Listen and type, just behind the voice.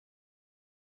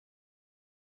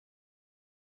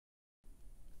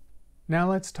Now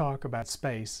let's talk about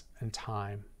space and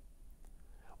time.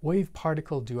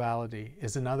 Wave-particle duality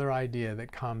is another idea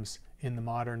that comes in the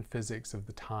modern physics of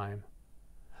the time.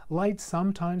 Light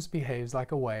sometimes behaves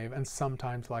like a wave and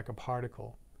sometimes like a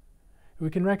particle. We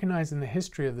can recognize in the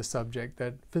history of the subject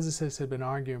that physicists had been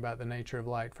arguing about the nature of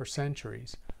light for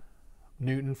centuries.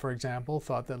 Newton, for example,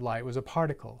 thought that light was a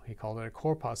particle. He called it a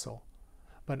corpuscle.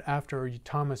 But after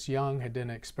Thomas Young had done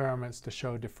experiments to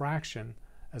show diffraction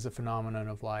as a phenomenon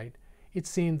of light, it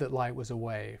seemed that light was a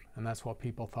wave, and that's what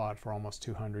people thought for almost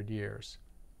 200 years.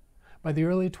 By the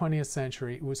early 20th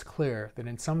century, it was clear that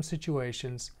in some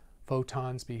situations,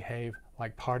 photons behave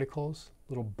like particles,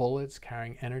 little bullets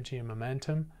carrying energy and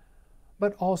momentum,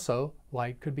 but also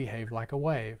light could behave like a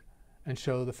wave and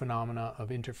show the phenomena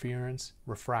of interference,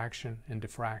 refraction, and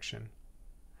diffraction.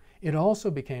 It also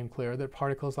became clear that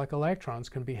particles like electrons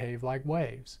can behave like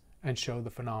waves and show the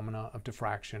phenomena of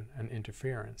diffraction and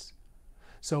interference.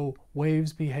 So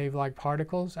waves behave like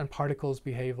particles and particles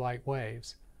behave like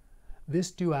waves. This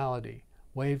duality,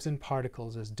 waves and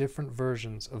particles as different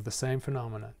versions of the same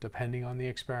phenomena depending on the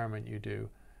experiment you do,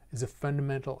 is a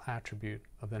fundamental attribute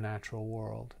of the natural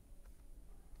world.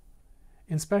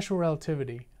 In special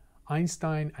relativity,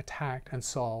 Einstein attacked and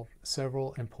solved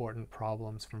several important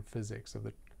problems from physics of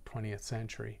the 20th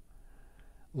century.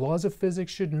 Laws of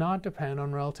physics should not depend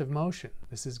on relative motion.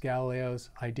 This is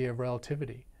Galileo's idea of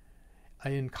relativity.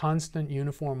 In constant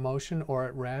uniform motion or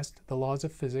at rest, the laws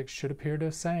of physics should appear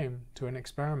the same to an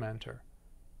experimenter.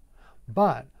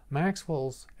 But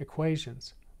Maxwell's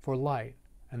equations for light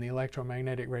and the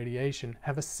electromagnetic radiation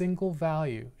have a single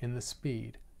value in the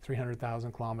speed,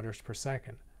 300,000 kilometers per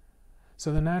second.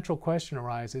 So the natural question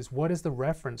arises, what is the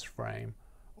reference frame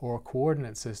or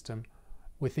coordinate system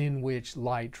within which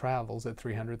light travels at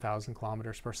 300,000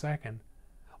 kilometers per second?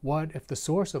 What if the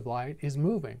source of light is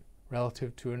moving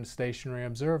relative to a stationary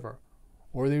observer,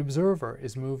 or the observer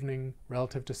is moving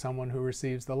relative to someone who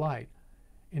receives the light?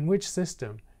 In which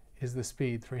system is the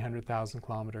speed 300,000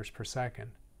 kilometers per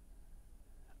second?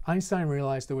 Einstein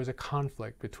realized there was a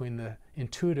conflict between the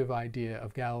intuitive idea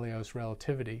of Galileo's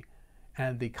relativity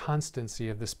and the constancy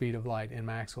of the speed of light in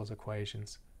Maxwell's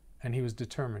equations, and he was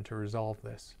determined to resolve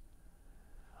this.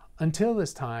 Until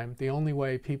this time, the only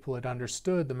way people had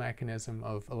understood the mechanism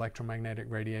of electromagnetic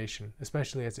radiation,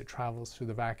 especially as it travels through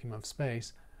the vacuum of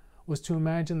space, was to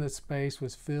imagine that space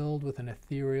was filled with an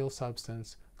ethereal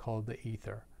substance called the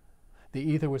ether. The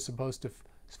ether was supposed to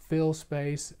fill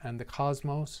space and the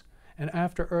cosmos, and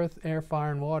after earth, air, fire,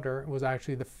 and water, it was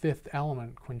actually the fifth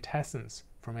element, quintessence,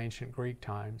 from ancient Greek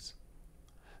times.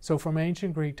 So from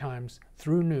ancient Greek times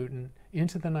through Newton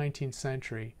into the 19th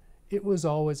century, it was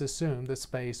always assumed that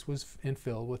space was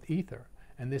filled with ether,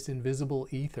 and this invisible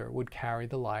ether would carry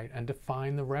the light and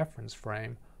define the reference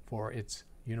frame for its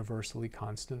universally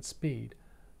constant speed,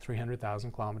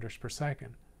 300,000 kilometers per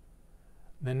second.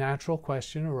 The natural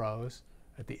question arose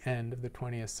at the end of the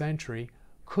 20th century,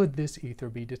 could this ether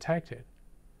be detected?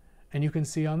 And you can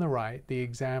see on the right the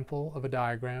example of a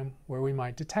diagram where we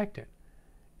might detect it.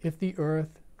 If the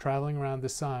Earth traveling around the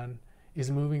Sun is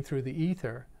moving through the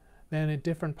ether, then at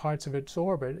different parts of its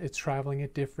orbit, it's traveling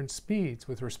at different speeds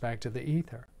with respect to the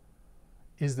ether.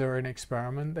 Is there an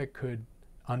experiment that could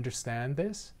understand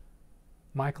this?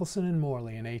 Michelson and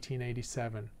Morley in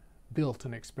 1887 built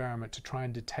an experiment to try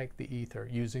and detect the ether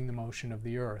using the motion of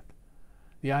the Earth.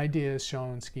 The idea is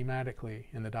shown schematically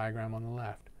in the diagram on the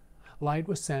left. Light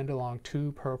was sent along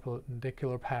two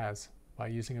perpendicular paths by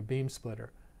using a beam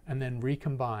splitter and then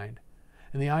recombined.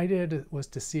 And the idea was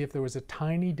to see if there was a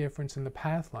tiny difference in the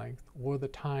path length or the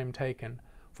time taken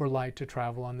for light to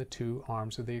travel on the two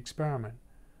arms of the experiment.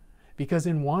 Because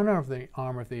in one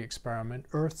arm of the experiment,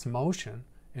 Earth's motion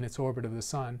in its orbit of the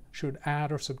Sun should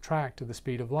add or subtract to the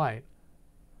speed of light,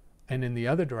 and in the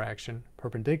other direction,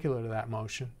 perpendicular to that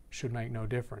motion, should make no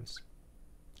difference.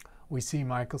 We see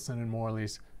Michelson and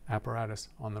Morley's apparatus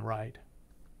on the right.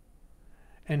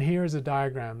 And here is a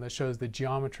diagram that shows the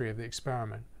geometry of the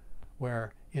experiment,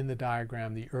 where in the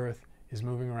diagram the Earth is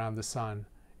moving around the Sun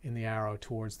in the arrow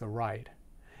towards the right.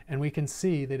 And we can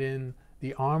see that in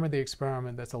the arm of the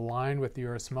experiment that's aligned with the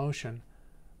Earth's motion,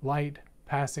 light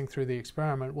passing through the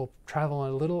experiment will travel a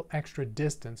little extra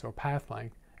distance or path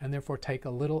length and therefore take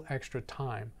a little extra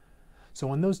time. So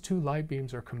when those two light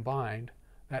beams are combined,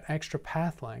 that extra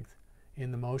path length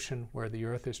in the motion where the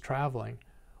Earth is traveling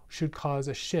should cause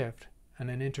a shift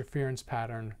and an interference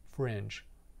pattern fringe.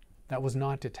 That was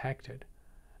not detected.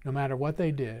 No matter what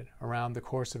they did around the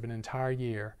course of an entire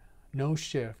year, no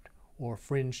shift or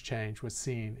fringe change was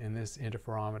seen in this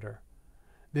interferometer.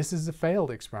 This is a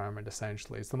failed experiment,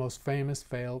 essentially. It's the most famous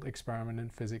failed experiment in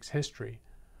physics history.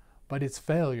 but its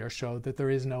failure showed that there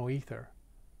is no ether.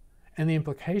 And the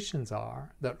implications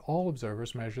are that all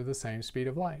observers measure the same speed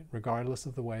of light, regardless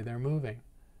of the way they're moving,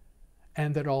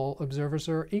 and that all observers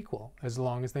are equal as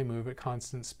long as they move at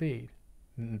constant speed.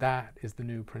 And that is the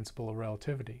new principle of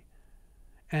relativity.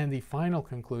 And the final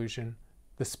conclusion,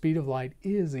 the speed of light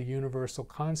is a universal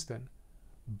constant,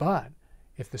 but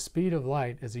if the speed of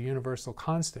light is a universal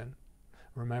constant,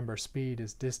 remember speed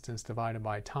is distance divided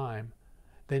by time,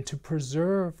 then to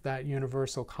preserve that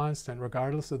universal constant,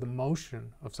 regardless of the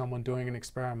motion of someone doing an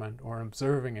experiment or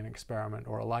observing an experiment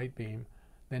or a light beam,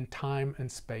 then time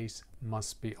and space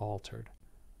must be altered.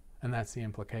 And that's the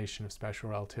implication of special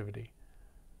relativity.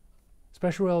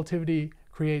 Special relativity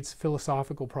creates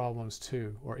philosophical problems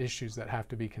too, or issues that have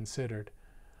to be considered.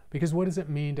 Because what does it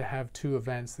mean to have two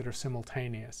events that are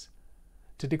simultaneous?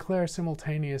 To declare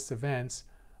simultaneous events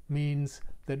means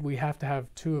that we have to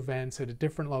have two events at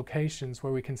different locations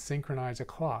where we can synchronize a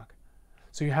clock.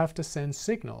 So you have to send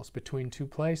signals between two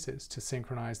places to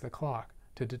synchronize the clock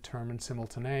to determine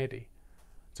simultaneity.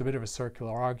 It's a bit of a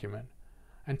circular argument.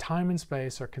 And time and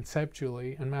space are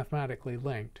conceptually and mathematically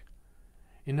linked.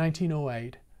 In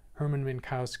 1908, Hermann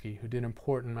Minkowski, who did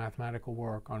important mathematical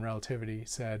work on relativity,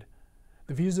 said,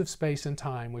 "The views of space and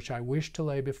time which I wish to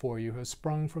lay before you have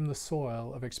sprung from the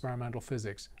soil of experimental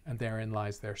physics, and therein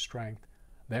lies their strength.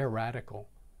 They're radical.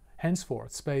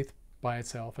 Henceforth, space by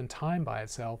itself and time by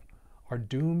itself are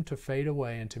doomed to fade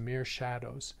away into mere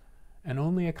shadows, and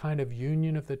only a kind of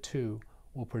union of the two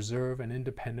will preserve an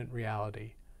independent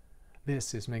reality."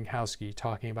 This is Minkowski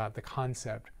talking about the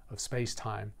concept of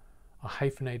space-time, a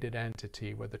hyphenated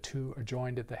entity where the two are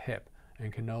joined at the hip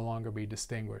and can no longer be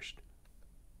distinguished.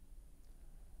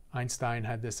 Einstein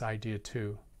had this idea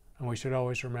too, and we should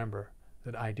always remember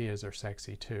that ideas are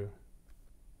sexy too.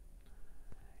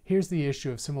 Here's the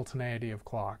issue of simultaneity of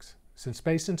clocks. Since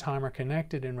space and time are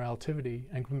connected in relativity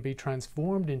and can be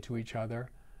transformed into each other,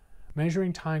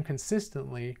 measuring time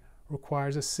consistently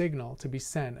requires a signal to be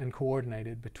sent and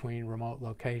coordinated between remote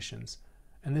locations,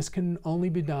 and this can only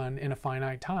be done in a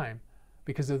finite time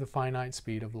because of the finite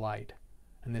speed of light,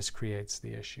 and this creates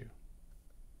the issue.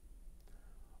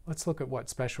 Let's look at what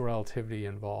special relativity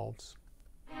involves.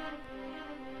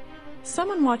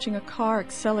 Someone watching a car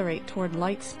accelerate toward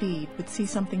light speed would see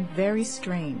something very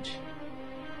strange.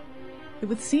 It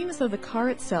would seem as though the car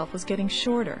itself was getting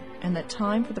shorter and that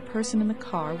time for the person in the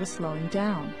car was slowing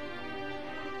down.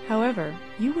 However,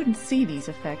 you wouldn't see these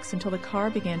effects until the car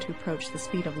began to approach the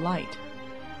speed of light.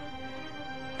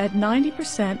 At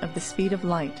 90% of the speed of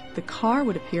light, the car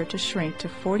would appear to shrink to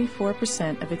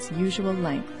 44% of its usual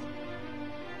length.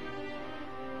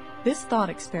 This thought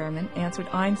experiment answered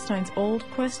Einstein's old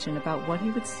question about what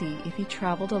he would see if he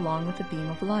traveled along with a beam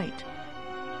of light.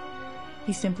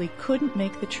 He simply couldn't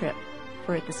make the trip,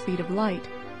 for at the speed of light,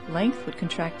 length would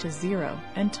contract to 0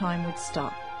 and time would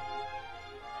stop.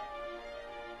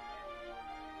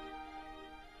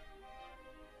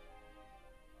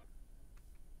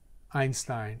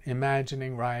 Einstein,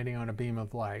 imagining riding on a beam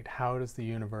of light, how does the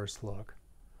universe look?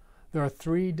 There are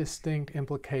three distinct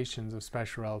implications of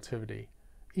special relativity.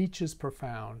 Each is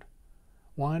profound.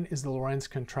 One is the Lorentz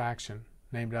contraction,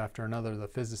 named after another of the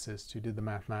physicists who did the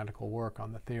mathematical work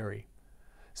on the theory.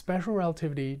 Special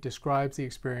relativity describes the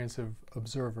experience of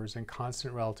observers in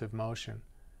constant relative motion.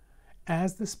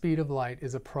 As the speed of light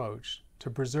is approached, to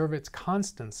preserve its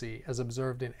constancy as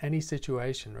observed in any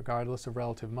situation, regardless of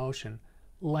relative motion,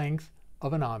 length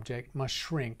of an object must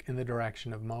shrink in the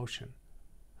direction of motion.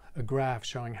 A graph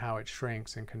showing how it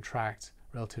shrinks and contracts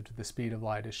relative to the speed of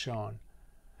light is shown.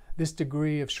 This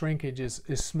degree of shrinkage is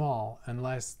small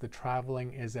unless the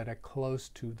traveling is at a close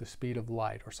to the speed of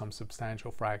light or some substantial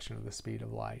fraction of the speed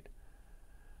of light.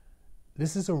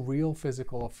 This is a real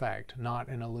physical effect, not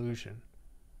an illusion.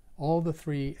 All the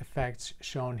three effects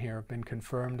shown here have been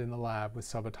confirmed in the lab with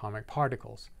subatomic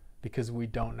particles because we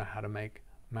don't know how to make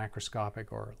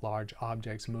macroscopic or large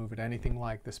objects move at anything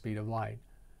like the speed of light.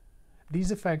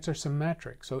 These effects are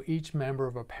symmetric, so each member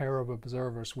of a pair of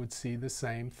observers would see the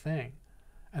same thing,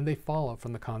 and they follow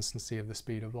from the constancy of the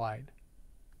speed of light.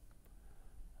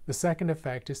 The second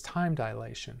effect is time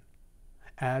dilation.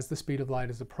 As the speed of light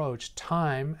is approached,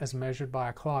 time, as measured by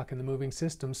a clock in the moving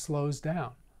system, slows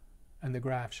down, and the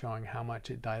graph showing how much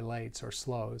it dilates or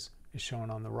slows is shown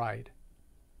on the right.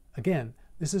 Again,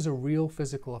 this is a real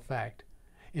physical effect.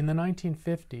 In the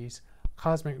 1950s,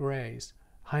 cosmic rays,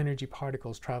 high-energy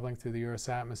particles traveling through the Earth's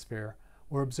atmosphere,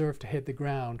 were observed to hit the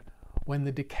ground when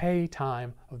the decay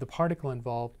time of the particle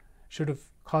involved should have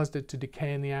caused it to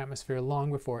decay in the atmosphere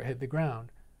long before it hit the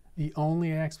ground. The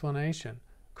only explanation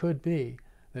could be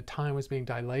that time was being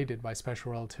dilated by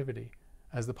special relativity,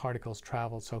 as the particles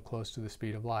traveled so close to the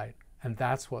speed of light, and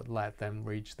that's what let them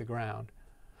reach the ground.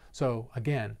 So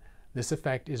again, this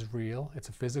effect is real. It's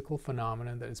a physical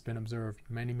phenomenon that has been observed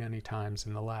many, many times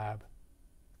in the lab.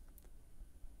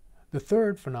 The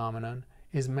third phenomenon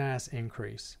is mass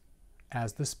increase.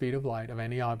 As the speed of light of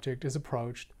any object is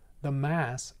approached, the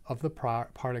mass of the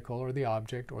particle or the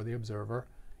object or the observer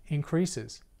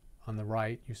increases. On the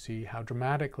right, you see how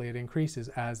dramatically it increases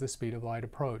as the speed of light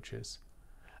approaches.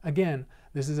 Again,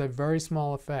 this is a very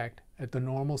small effect. At the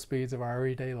normal speeds of our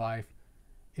everyday life,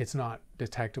 it's not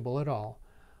detectable at all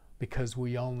because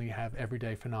we only have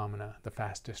everyday phenomena. The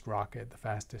fastest rocket, the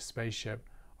fastest spaceship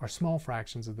are small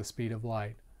fractions of the speed of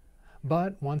light.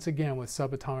 But once again, with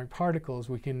subatomic particles,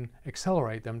 we can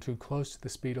accelerate them to close to the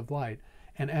speed of light.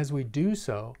 And as we do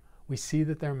so, we see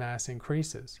that their mass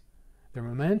increases. Their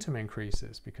momentum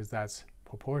increases because that's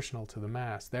proportional to the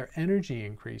mass. Their energy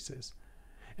increases.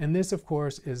 And this, of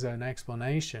course, is an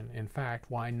explanation, in fact,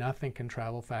 why nothing can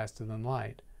travel faster than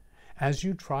light. As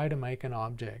you try to make an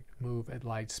object move at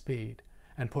light speed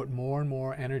and put more and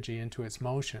more energy into its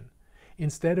motion,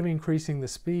 instead of increasing the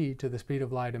speed to the speed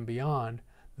of light and beyond,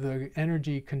 the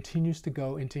energy continues to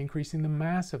go into increasing the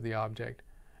mass of the object.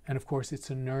 And of course,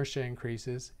 its inertia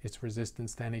increases, its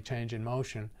resistance to any change in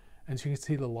motion. And so you can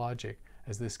see the logic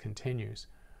as this continues.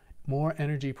 More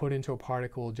energy put into a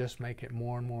particle will just make it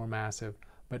more and more massive,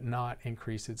 but not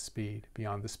increase its speed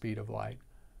beyond the speed of light.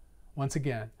 Once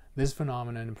again, this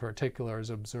phenomenon in particular is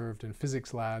observed in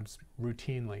physics labs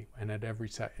routinely and at every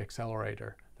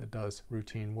accelerator that does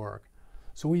routine work.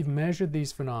 So we've measured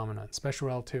these phenomena. Special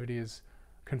relativity is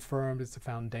confirmed as the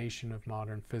foundation of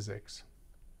modern physics.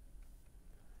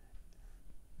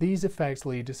 These effects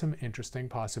lead to some interesting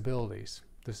possibilities.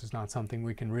 This is not something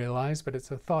we can realize, but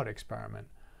it's a thought experiment.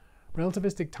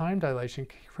 Relativistic time dilation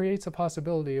creates a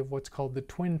possibility of what's called the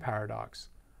twin paradox,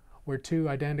 where two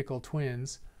identical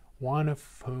twins, one of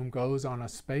whom goes on a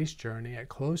space journey at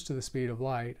close to the speed of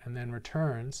light and then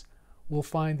returns, will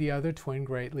find the other twin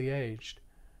greatly aged,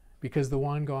 because the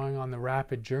one going on the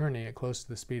rapid journey at close to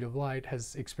the speed of light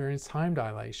has experienced time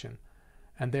dilation,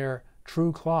 and their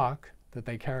true clock that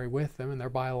they carry with them and their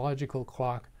biological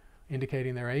clock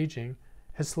indicating their aging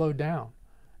has slowed down.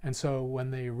 And so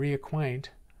when they reacquaint,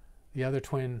 the other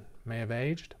twin may have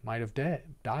aged, might have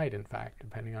died in fact,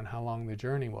 depending on how long the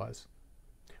journey was.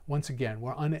 Once again,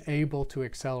 we're unable to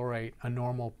accelerate a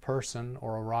normal person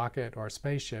or a rocket or a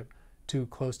spaceship too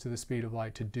close to the speed of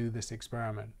light to do this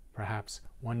experiment. Perhaps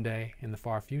one day in the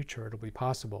far future it'll be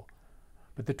possible.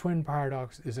 But the twin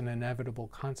paradox is an inevitable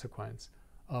consequence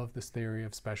of this theory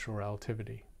of special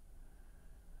relativity.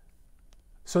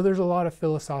 So there's a lot of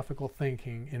philosophical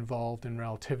thinking involved in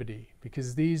relativity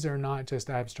because these are not just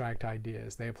abstract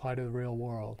ideas, they apply to the real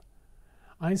world.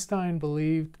 Einstein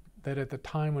believed that at the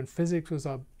time when physics was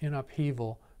in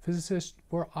upheaval, physicists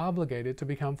were obligated to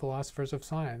become philosophers of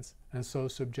science and so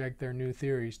subject their new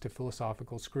theories to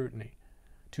philosophical scrutiny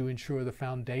to ensure the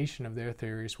foundation of their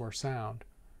theories were sound.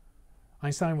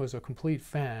 Einstein was a complete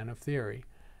fan of theory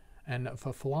and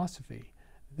of philosophy.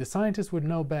 The scientist would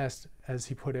know best, as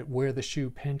he put it, where the shoe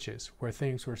pinches, where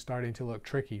things were starting to look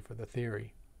tricky for the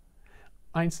theory.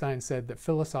 Einstein said that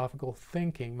philosophical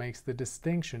thinking makes the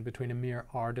distinction between a mere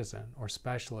artisan or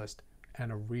specialist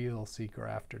and a real seeker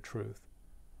after truth.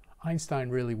 Einstein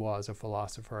really was a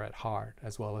philosopher at heart,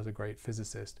 as well as a great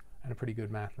physicist and a pretty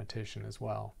good mathematician as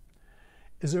well.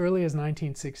 As early as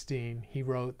 1916, he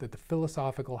wrote that the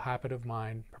philosophical habit of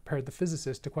mind prepared the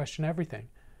physicist to question everything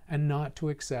and not to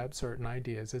accept certain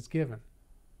ideas as given.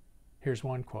 Here's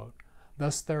one quote: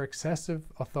 "Thus their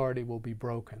excessive authority will be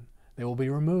broken. They will be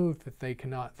removed if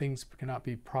things cannot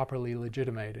be properly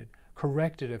legitimated,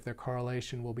 corrected if their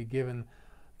correlation will be given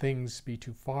things be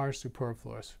too far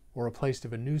superfluous, or replaced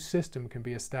if a new system can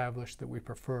be established that we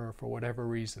prefer for whatever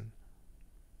reason."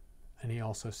 And he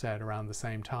also said around the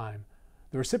same time,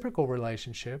 "The reciprocal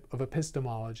relationship of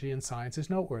epistemology and science is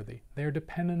noteworthy. They are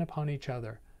dependent upon each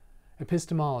other.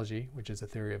 Epistemology, which is a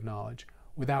theory of knowledge,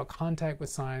 without contact with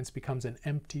science becomes an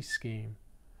empty scheme.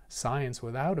 Science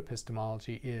without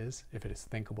epistemology is, if it is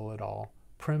thinkable at all,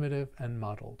 primitive and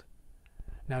muddled."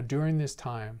 Now during this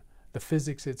time, the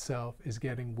physics itself is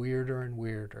getting weirder and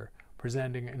weirder,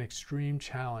 presenting an extreme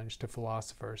challenge to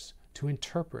philosophers to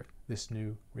interpret this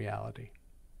new reality.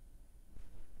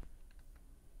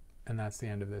 And that's the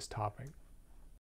end of this topic.